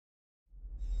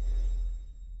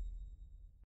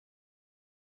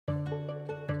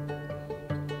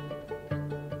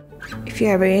If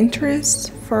you have an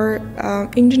interest for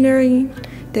engineering,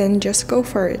 then just go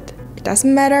for it. It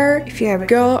doesn't matter if you have a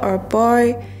girl or a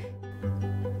boy.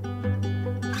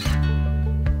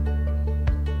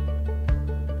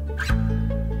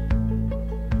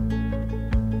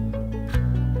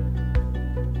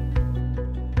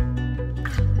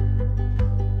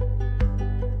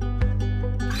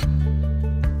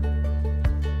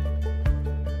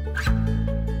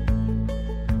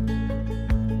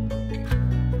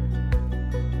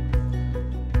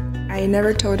 I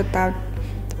never thought about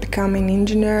becoming an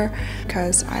engineer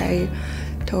because I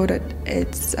thought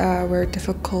it's a very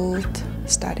difficult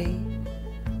study.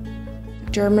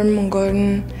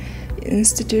 German-Mongolian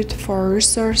Institute for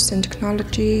Resources and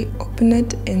Technology opened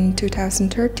it in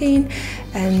 2013,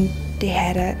 and they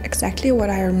had exactly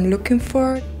what I'm looking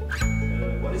for.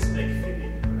 What is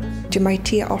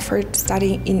GMIT offered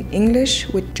studying in English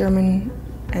with German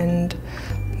and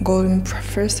Mongolian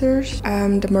professors,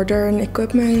 the modern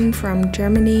equipment from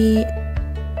Germany.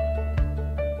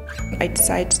 I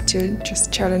decided to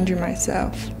just challenge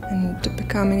myself and to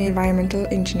become an environmental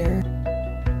engineer.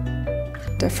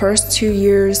 The first 2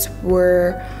 years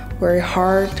were very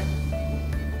hard.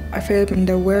 I failed in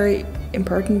the very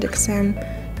important exam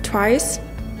twice.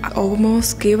 I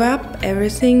almost gave up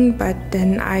everything, but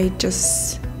then I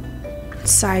just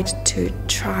decided to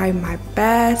try my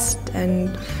best,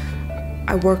 and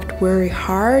I worked very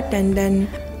hard, and then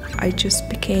I just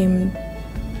became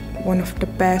one of the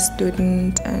best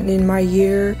students in my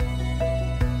year.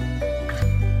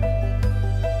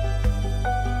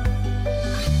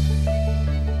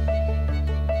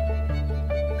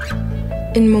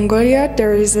 In Mongolia,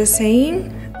 there is a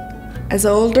saying, as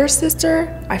an older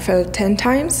sister, I failed 10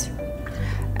 times.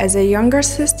 As a younger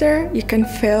sister, you can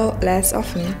fail less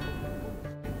often.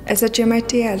 As a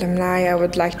GMIT alumni, I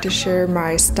would like to share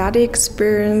my study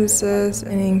experiences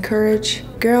and encourage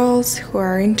girls who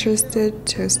are interested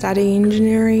to study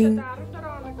engineering.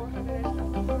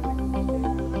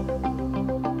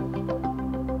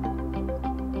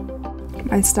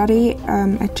 My study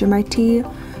at GMIT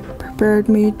prepared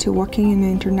me to working in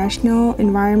an international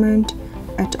environment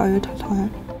at Oyotol.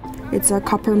 It's a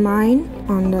copper mine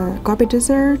on the Gobi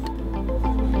Desert.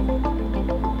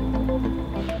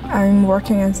 I'm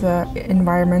working as an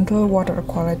environmental water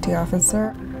quality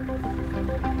officer.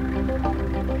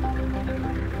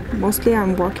 Mostly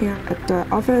I'm working at the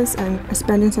office and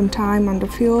spending some time on the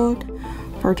field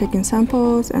for taking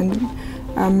samples and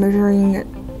measuring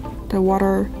the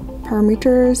water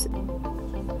parameters.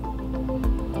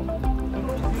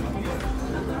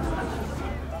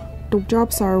 The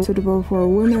jobs are suitable for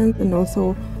women and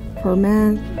also for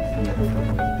men.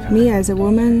 Me as a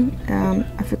woman,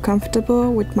 I feel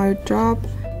comfortable with my job.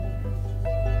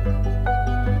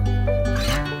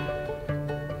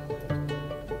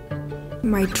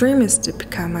 My dream is to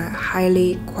become a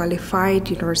highly qualified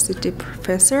university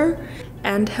professor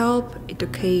and help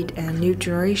educate a new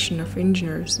generation of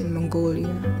engineers in Mongolia.